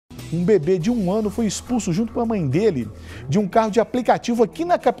um bebê de 1 ano foi expulso junto com a mãe dele de um carro de aplicativo aqui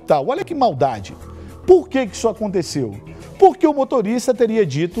na capital. Olha que maldade. Por que isso aconteceu? Porque o motorista teria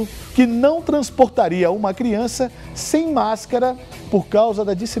dito que não transportaria uma criança sem máscara por causa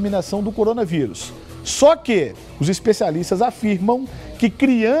da disseminação do coronavírus. Só que os especialistas afirmam que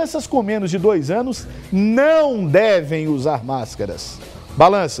crianças com menos de 2 anos não devem usar máscaras.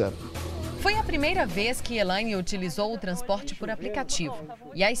 Balança. Foi a primeira vez que Elaine utilizou o transporte por aplicativo.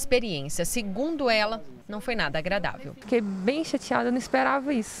 E a experiência, segundo ela, não foi nada agradável. Fiquei bem chateada, eu não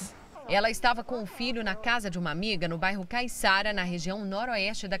esperava isso. Ela estava com o filho na casa de uma amiga no bairro Caiçara, na região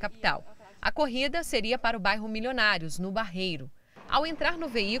noroeste da capital. A corrida seria para o bairro Milionários, no Barreiro. Ao entrar no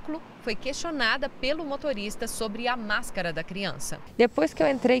veículo, foi questionada pelo motorista sobre a máscara da criança. Depois que eu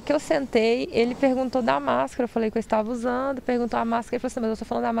entrei, que eu sentei, ele perguntou da máscara. Eu falei que eu estava usando, perguntou a máscara. Ele falou assim, mas eu estou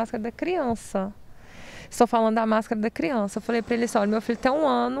falando da máscara da criança. Estou falando da máscara da criança. Eu falei para ele assim, olha, meu filho tem 1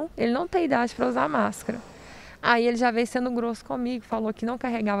 ano, ele não tem idade para usar máscara. Aí ele já veio sendo grosso comigo, falou que não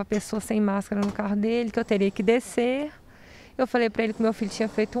carregava pessoa sem máscara no carro dele, que eu teria que descer. Eu falei para ele que meu filho tinha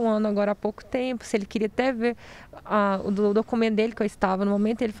feito 1 ano agora há pouco tempo, se ele queria até ver o documento dele que eu estava no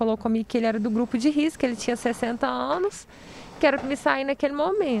momento. Ele falou comigo que ele era do grupo de risco, que ele tinha 60 anos, que era para me sair naquele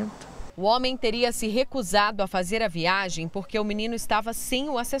momento. O homem teria se recusado a fazer a viagem porque o menino estava sem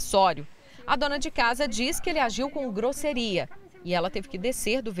o acessório. A dona de casa diz que ele agiu com grosseria e ela teve que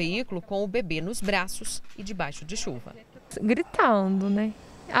descer do veículo com o bebê nos braços e debaixo de chuva. Gritando, né?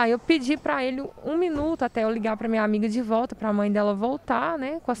 Aí eu pedi para ele 1 minuto até eu ligar para minha amiga de volta, para a mãe dela voltar,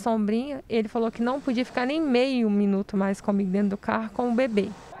 né, com a sombrinha. Ele falou que não podia ficar nem meio minuto mais comigo dentro do carro com o bebê.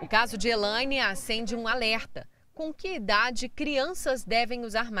 O caso de Elaine acende um alerta. Com que idade crianças devem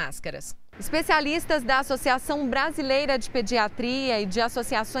usar máscaras? Especialistas da Associação Brasileira de Pediatria e de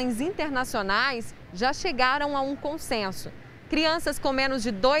associações internacionais já chegaram a um consenso. Crianças com menos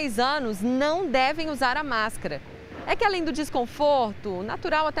de 2 anos não devem usar a máscara. É que além do desconforto,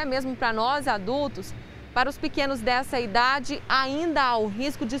 natural até mesmo para nós adultos, para os pequenos dessa idade ainda há o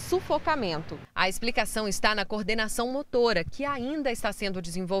risco de sufocamento. A explicação está na coordenação motora, que ainda está sendo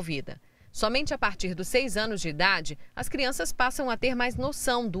desenvolvida. Somente a partir dos 6 anos de idade, as crianças passam a ter mais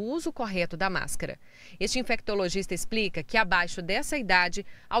noção do uso correto da máscara. Este infectologista explica que abaixo dessa idade,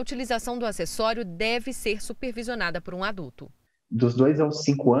 a utilização do acessório deve ser supervisionada por um adulto. Dos 2 aos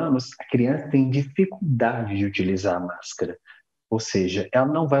 5 anos, a criança tem dificuldade de utilizar a máscara. Ou seja, ela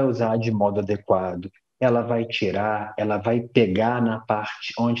não vai usar de modo adequado. Ela vai tirar, ela vai pegar na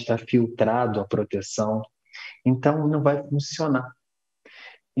parte onde está filtrado a proteção. Então, não vai funcionar.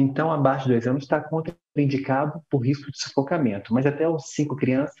 Então, abaixo de 2 anos está contraindicado por risco de sufocamento. Mas até os 5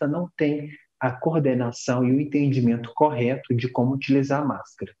 criança não tem a coordenação e o entendimento correto de como utilizar a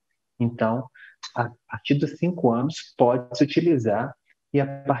máscara. Então, a partir dos 5 anos pode-se utilizar e a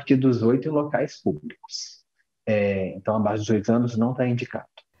partir dos 8 em locais públicos. Então, abaixo dos 2 anos não está indicado.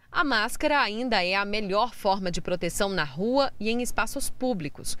 A máscara ainda é a melhor forma de proteção na rua e em espaços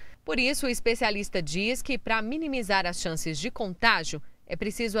públicos. Por isso, o especialista diz que para minimizar as chances de contágio, é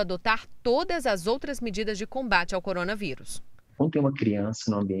preciso adotar todas as outras medidas de combate ao coronavírus. Quando tem uma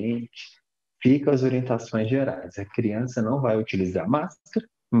criança no ambiente, ficam as orientações gerais. A criança não vai utilizar máscara,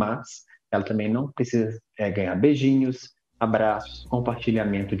 mas ela também não precisa ganhar beijinhos, abraços,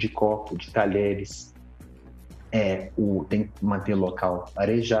 compartilhamento de copo, de talheres. Tem que manter o local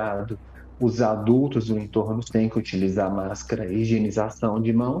arejado. Os adultos do entorno têm que utilizar máscara, higienização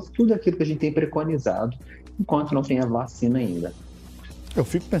de mãos, tudo aquilo que a gente tem preconizado, enquanto não tem a vacina ainda. Eu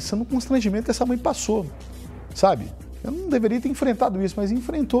fico pensando no constrangimento que essa mãe passou, sabe? Eu não deveria ter enfrentado isso, mas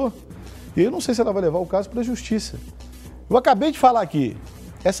enfrentou. E eu não sei se ela vai levar o caso para a justiça. Eu acabei de falar aqui,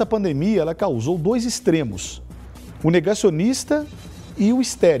 essa pandemia ela causou 2 extremos, o negacionista e o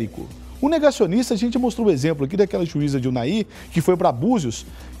histérico. O negacionista, a gente mostrou o exemplo aqui daquela juíza de Unai, que foi para Búzios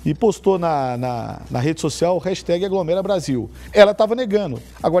e postou na rede social o #AglomeraBrasil. Ela estava negando.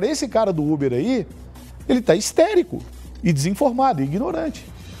 Agora, esse cara do Uber aí, ele está histérico e desinformado, e ignorante.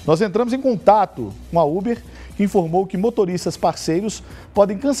 Nós entramos em contato com a Uber, que informou que motoristas parceiros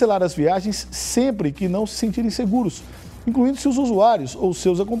podem cancelar as viagens sempre que não se sentirem seguros, incluindo se os usuários ou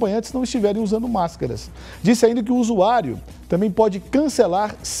seus acompanhantes não estiverem usando máscaras. Disse ainda que o usuário também pode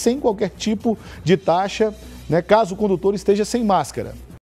cancelar sem qualquer tipo de taxa, caso o condutor esteja sem máscara.